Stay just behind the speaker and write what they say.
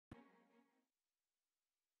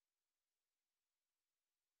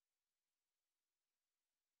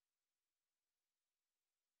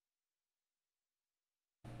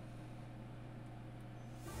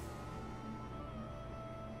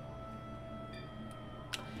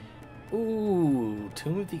Ooh,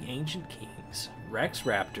 Tomb of the Ancient Kings. Rex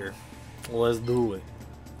Raptor. Let's do it.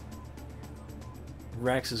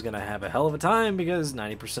 Rex is going to have a hell of a time because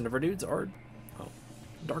 90% of our dudes are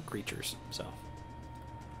dark creatures. So,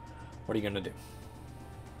 what are you going to do?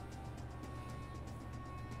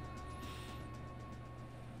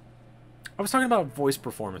 I was talking about voice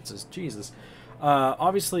performances. Jesus.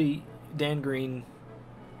 Obviously, Dan Green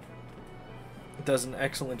does an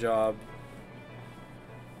excellent job.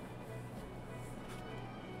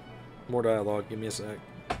 More dialogue. Give me a sec.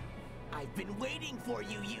 I've been waiting for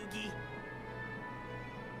you, Yugi.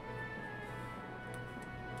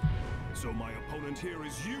 So my opponent here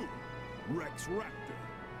is you, Rex Raptor.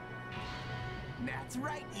 That's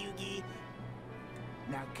right, Yugi.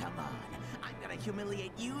 Now come on, I'm gonna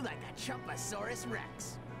humiliate you like a Chumposaurus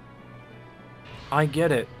Rex. I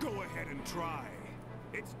get it. Go ahead and try.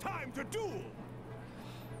 It's time to duel.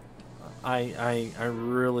 I'm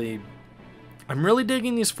really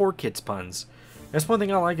digging these 4Kids puns. That's one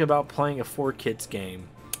thing I like about playing a 4Kids game.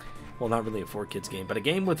 Well, not really a 4Kids game, but a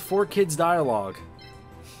game with 4Kids dialogue.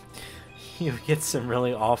 You get some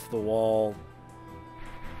really off-the-wall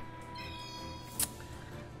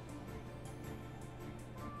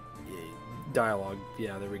dialogue.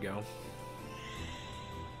 Yeah, there we go.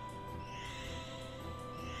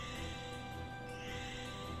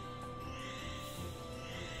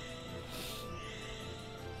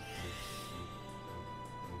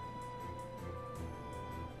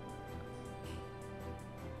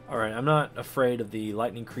 Alright, I'm not afraid of the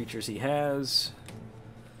lightning creatures he has.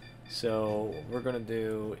 So, what we're going to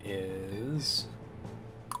do is...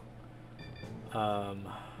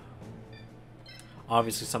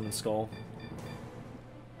 obviously summon Skull.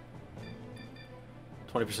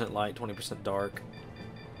 20% light, 20% dark.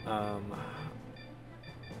 Let's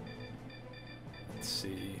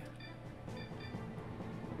see.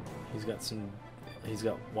 He's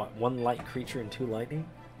got what, 1 light creature and 2 lightning?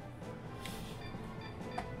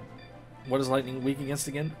 What is lightning weak against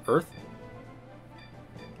again? Earth?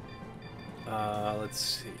 Let's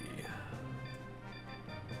see.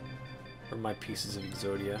 Where are my pieces of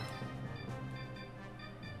Exodia?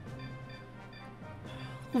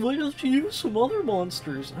 Why don't you use some other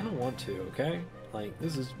monsters? I don't want to, okay? Like,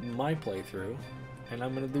 this is my playthrough, and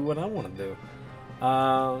I'm gonna do what I want to do.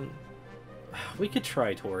 We could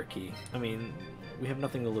try Toriki. I mean, we have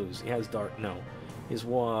nothing to lose. He has dark. No, he has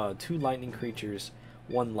 2 lightning creatures,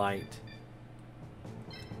 1 light,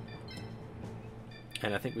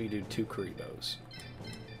 and I think we do 2 Kuribos.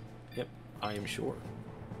 Yep, I am sure.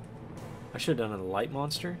 I should have done a light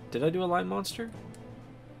monster. Did I do a light monster?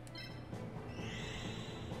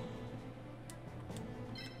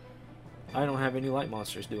 I don't have any light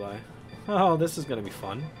monsters, do I? Oh, this is gonna be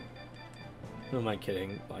fun. Who am I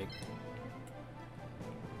kidding? Like,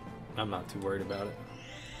 I'm not too worried about it.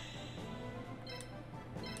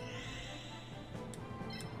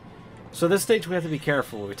 So this stage we have to be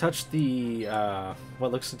careful. We touch the,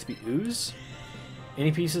 what looks to be ooze.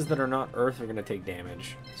 Any pieces that are not earth are going to take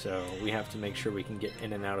damage. So we have to make sure we can get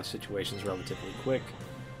in and out of situations relatively quick.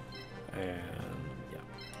 And, yeah.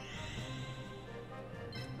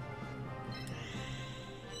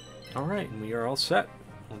 Alright, and we are all set.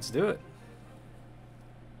 Let's do it.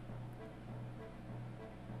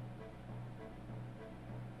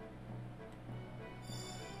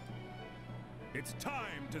 It's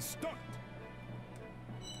time to start.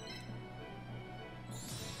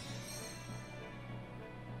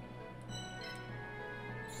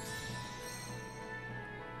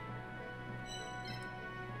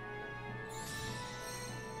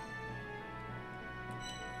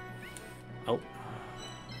 Oh.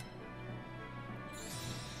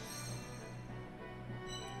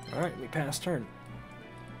 Alright, we passed turn.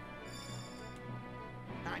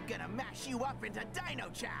 I'm gonna mash you up into Dino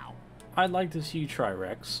Chow. I'd like to see you try,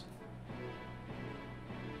 Rex.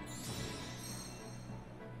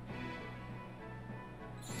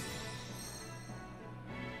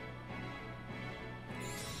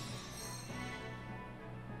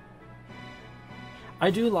 I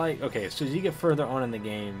do like... Okay, so as you get further on in the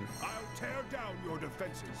game... I'll tear down your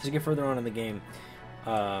defenses. As you get further on in the game,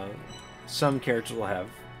 some characters will have,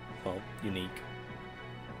 well, unique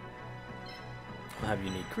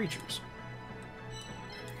creatures.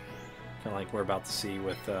 Kind of like we're about to see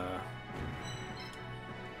with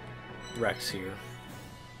Rex here.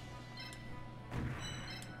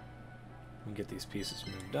 We get these pieces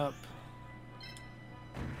moved up.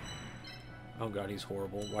 Oh god, he's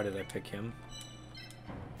horrible. Why did I pick him?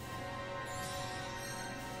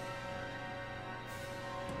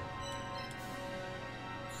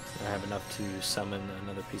 I have enough to summon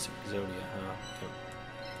another piece of Exodia, huh? Yep.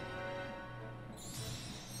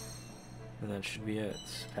 And that should be it.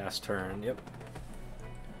 Pass turn. Yep.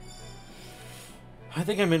 I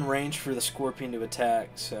think I'm in range for the Scorpion to attack,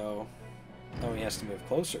 so... Oh, he has to move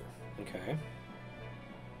closer. Okay.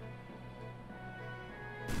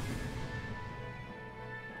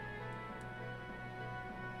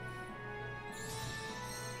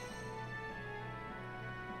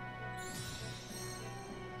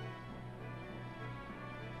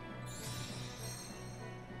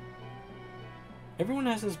 Everyone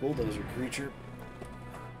has this bulldozer creature.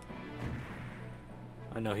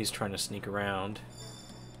 I know he's trying to sneak around.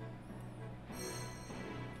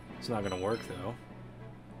 It's not going to work, though.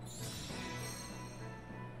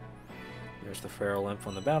 There's the Feral Imp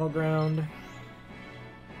on the battleground.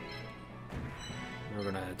 We're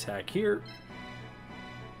going to attack here.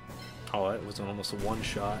 Oh, that was almost a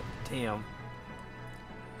one-shot. Damn.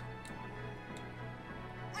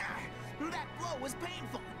 That blow was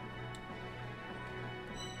painful.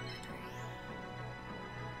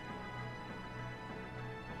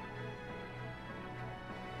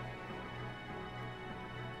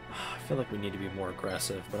 I feel like we need to be more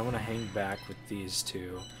aggressive, but I'm going to hang back with these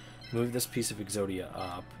two. Move this piece of Exodia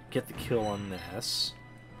up. Get the kill on this.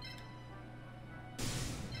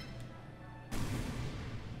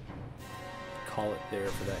 Call it there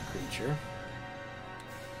for that creature.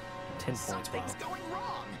 10 points, wow. Something's going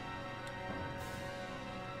wrong.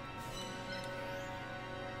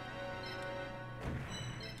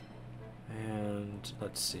 And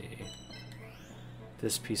let's see.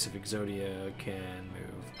 This piece of Exodia can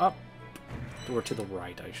move up. Or to the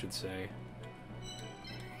right, I should say.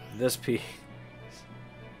 This piece...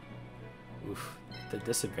 Oof. The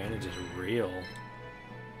disadvantage is real.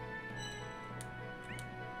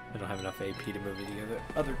 I don't have enough AP to move the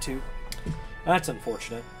other two. That's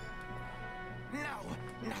unfortunate.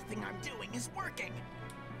 No, nothing I'm doing is working.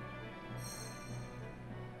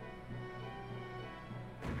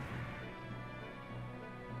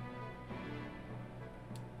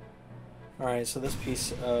 Alright, so this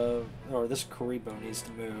piece of... Or this Karibo needs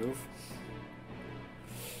to move.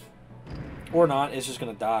 Or not, it's just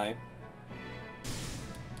gonna die.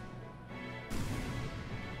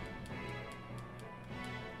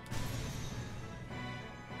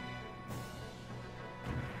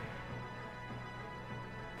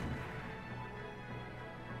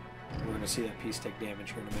 We're gonna see that piece take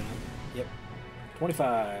damage here in a minute. Yep.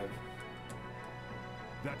 25.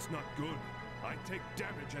 That's not good. I take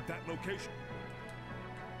damage at that location.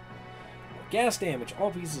 Gas damage.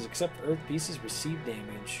 All pieces except Earth pieces receive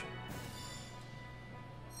damage.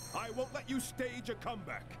 I won't let you stage a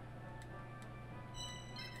comeback.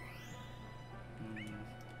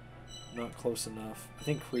 Not close enough. I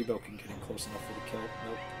think Karibo can get in close enough for the kill.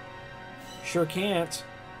 Nope. Sure can't.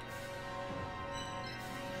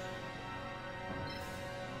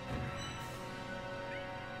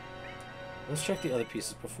 Let's check the other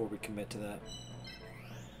pieces before we commit to that.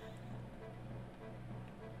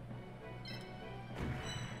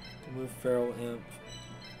 Remove Feral Imp.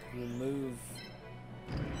 Remove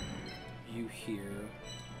you here.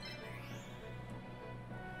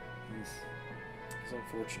 It's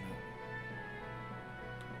unfortunate.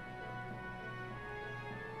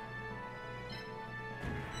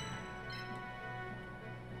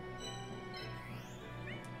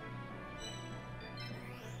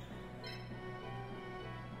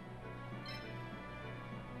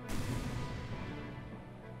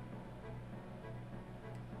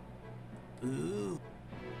 Ooh.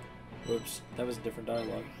 Whoops, that was a different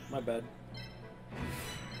dialogue. My bad.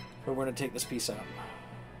 But we're gonna take this piece out.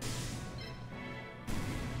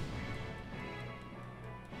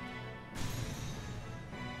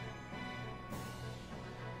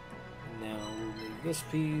 Now we'll move this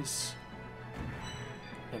piece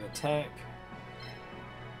and attack.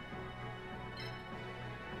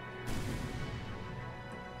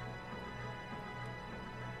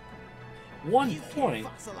 One point.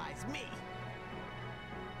 Can't fossilize me.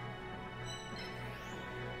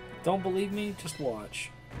 Don't believe me? Just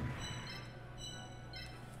watch.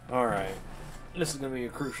 Alright. This is going to be a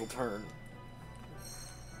crucial turn.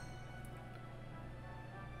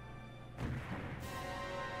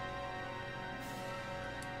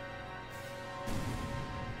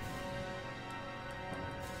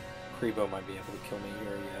 Karibo might be able to kill me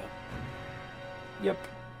here, yeah. Yep.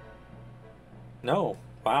 No.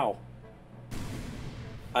 Wow.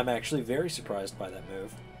 I'm actually very surprised by that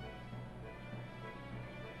move.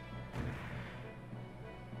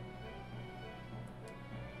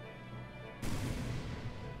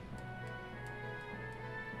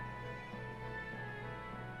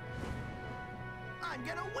 I'm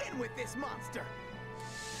gonna win with this monster.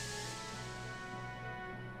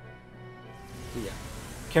 But yeah.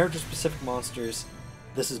 Character-specific monsters,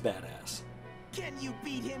 this is badass. Can you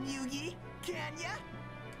beat him, Yugi? Can ya?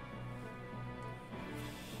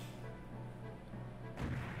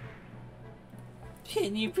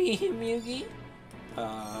 Can you beat him, Yugi?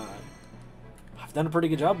 I've done a pretty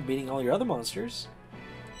good job of beating all your other monsters.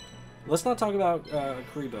 Let's not talk about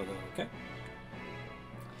Karibo, though, okay?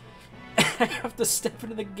 I have to step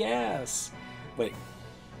into the gas. Wait.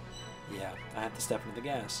 Yeah, I have to step into the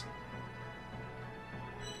gas.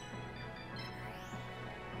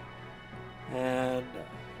 And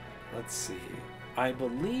let's see. I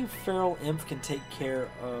believe Feral Imp can take care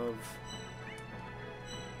of...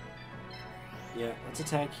 Yeah, let's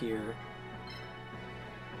attack here.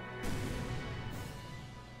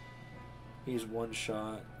 He's one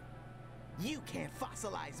shot. You can't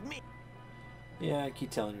fossilize me. Yeah, keep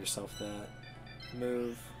telling yourself that.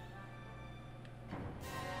 Move.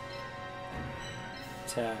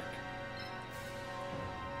 Attack.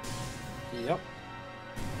 Yep.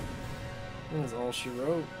 That's all she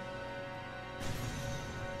wrote.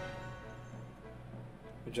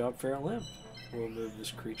 Good job, Feral Imp. We'll move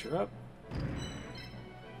this creature up.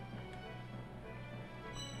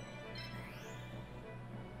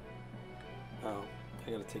 Oh,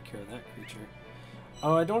 I gotta take care of that creature.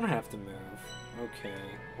 Oh, I don't have to move. Okay.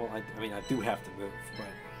 Well, I mean, I do have to move,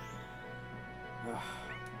 but...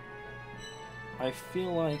 I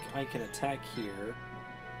feel like I can attack here,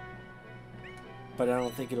 but I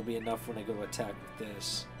don't think it'll be enough when I go to attack with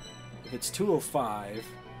this. If it's 205...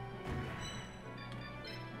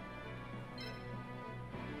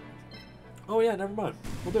 Oh yeah, never mind.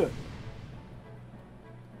 We'll do it.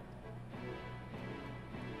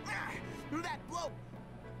 That blow.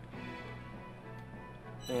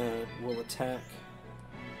 And we'll attack...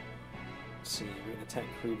 Let's see, we can attack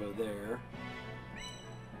Karibo there.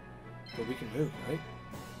 But we can move, right?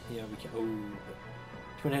 Yeah, we can. Oh.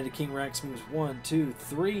 Twin-headed King Rex moves 1, 2,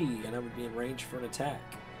 3, and I would be in range for an attack.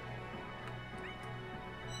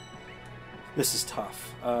 This is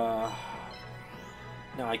tough.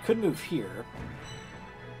 Now, I could move here.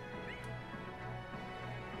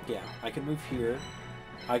 Yeah, I could move here.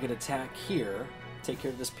 I could attack here, take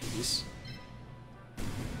care of this piece.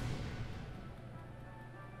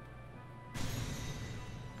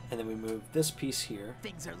 And then we move this piece here.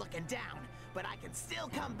 Things are looking down, but I can still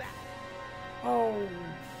come back. Oh.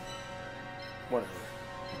 Whatever.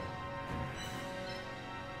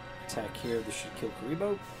 Attack here. This should kill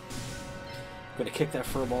Karibo. Gonna kick that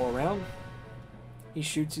furball around. He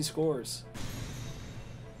shoots, he scores.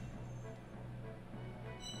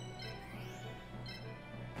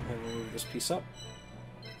 And we'll move this piece up.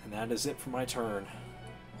 And that is it for my turn.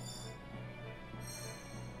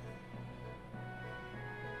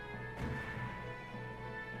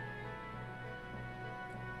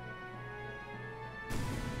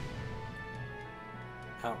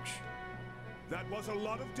 Ouch. That was a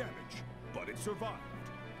lot of damage, but it survived.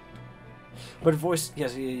 But voice,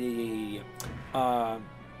 yes, yeah.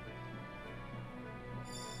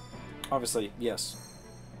 Obviously, yes.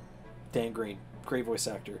 Dan Green, great voice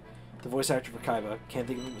actor. The voice actor for Kaiba, can't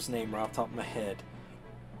think of his name right off the top of my head.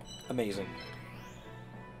 Amazing.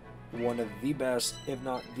 One of the best, if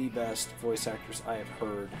not the best, voice actors I have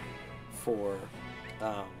heard for,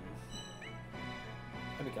 I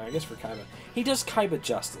guess for Kaiba. He does Kaiba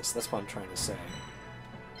justice, that's what I'm trying to say.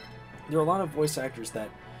 There are a lot of voice actors that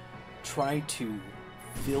try to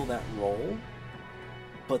fill that role,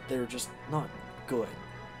 but they're just not good.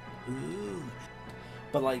 Ooh.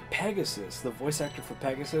 But like Pegasus, the voice actor for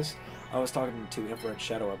Pegasus, I was talking to Infrared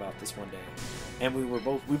Shadow about this one day, and we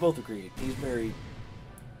both agreed. He's very,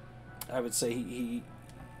 I would say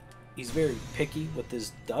he's very picky with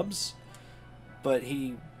his dubs, but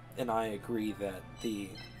he and I agree that the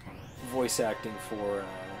voice acting for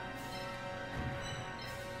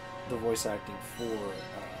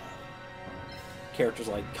characters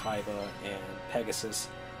like Kaiba and Pegasus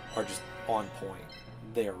are just on point.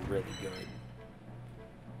 They are really good.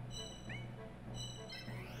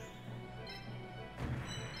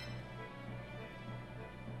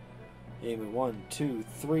 Yeah, move 1, 2,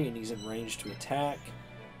 3, and he's in range to attack.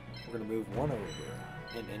 We're gonna move 1 over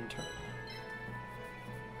and end turn.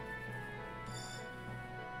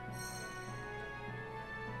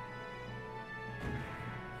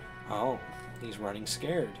 Oh, he's running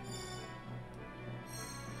scared.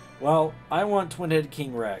 Well, I want Twin-Headed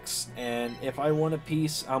King Rex, and if I want a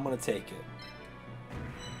piece, I'm gonna take it.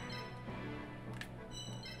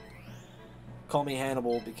 Call me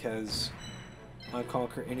Hannibal because I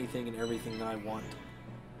conquer anything and everything that I want.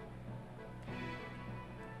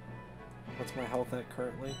 What's my health at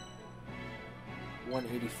currently?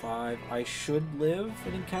 185. I should live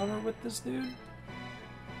an encounter with this dude.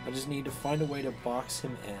 I just need to find a way to box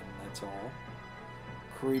him in, that's all.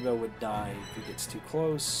 Karibo would die if he gets too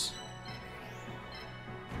close.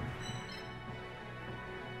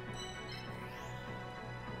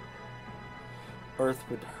 Earth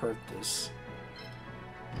would hurt this.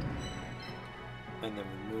 And then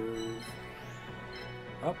we move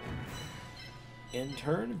up, in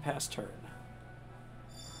turn, and pass turn.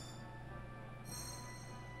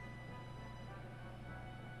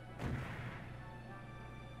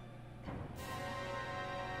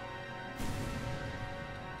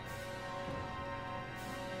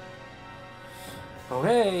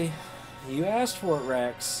 Okay, you asked for it,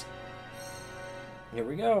 Rex. Here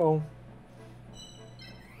we go.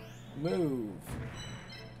 Move.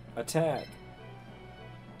 Attack.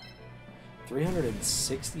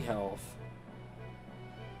 360 health.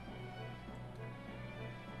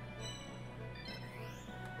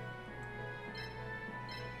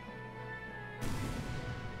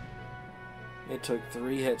 It took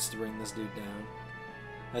 3 hits to bring this dude down.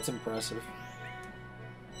 That's impressive.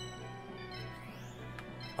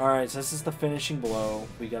 Alright, so this is the finishing blow.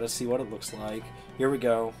 We gotta see what it looks like. Here we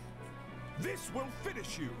go. This will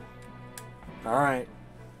finish you. Alright.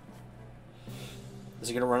 Is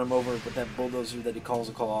he gonna run him over with that bulldozer that he calls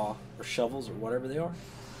a claw? Or shovels, or whatever they are?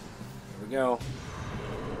 Here we go.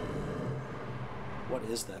 What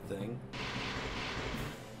is that thing?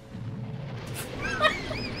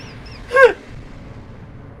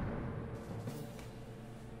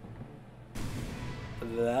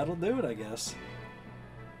 That'll do it, I guess.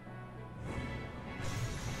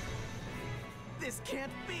 This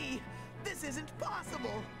can't be! This isn't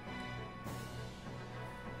possible!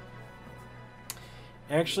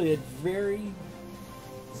 Actually, it very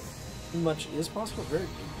much is possible. Very...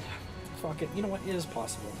 Fuck it. You know what? It is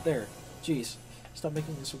possible. There. Jeez. Stop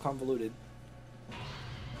making it so convoluted.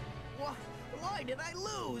 Why did I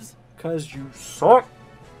lose? 'Cause you suck!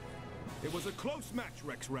 It was a close match,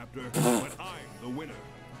 Rex Raptor, but I'm the winner.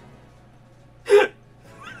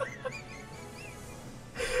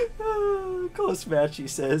 Close match, he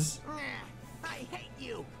says. I hate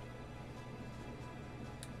you!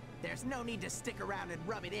 There's no need to stick around and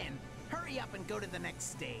rub it in. Hurry up and go to the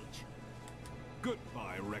next stage.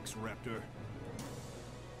 Goodbye, Rex Raptor.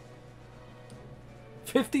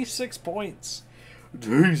 56 points.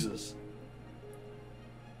 Jesus.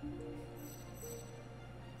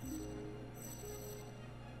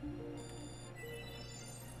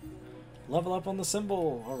 Level up on the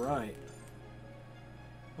symbol. Alright.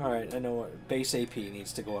 Alright, I know what base AP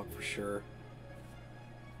needs to go up for sure.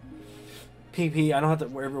 PP, I don't have to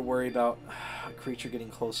ever worry about a creature getting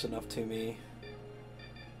close enough to me.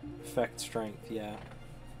 Effect strength, yeah.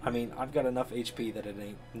 I mean, I've got enough HP that it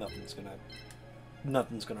ain't nothing's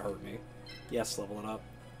gonna hurt me. Yes, level it up.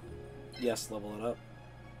 Yes, level it up.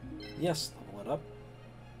 Yes, level it up.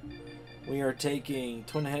 We are taking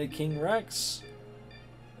Twin-Headed King Rex.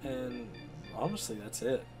 And honestly, that's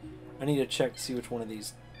it. I need to check to see which one of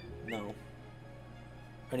these... No.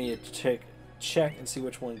 I need to check and see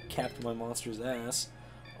which one capped my monster's ass.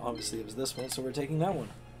 Obviously, it was this one, so we're taking that one.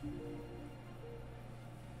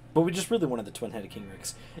 But we just really wanted the Twin-Headed King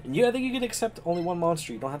Rex. And I think you can accept only one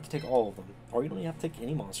monster. You don't have to take all of them. Or you don't even have to take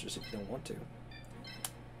any monsters if you don't want to.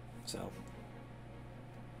 So.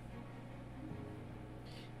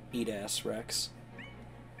 Eat ass, Rex.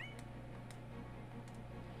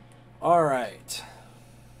 Alright.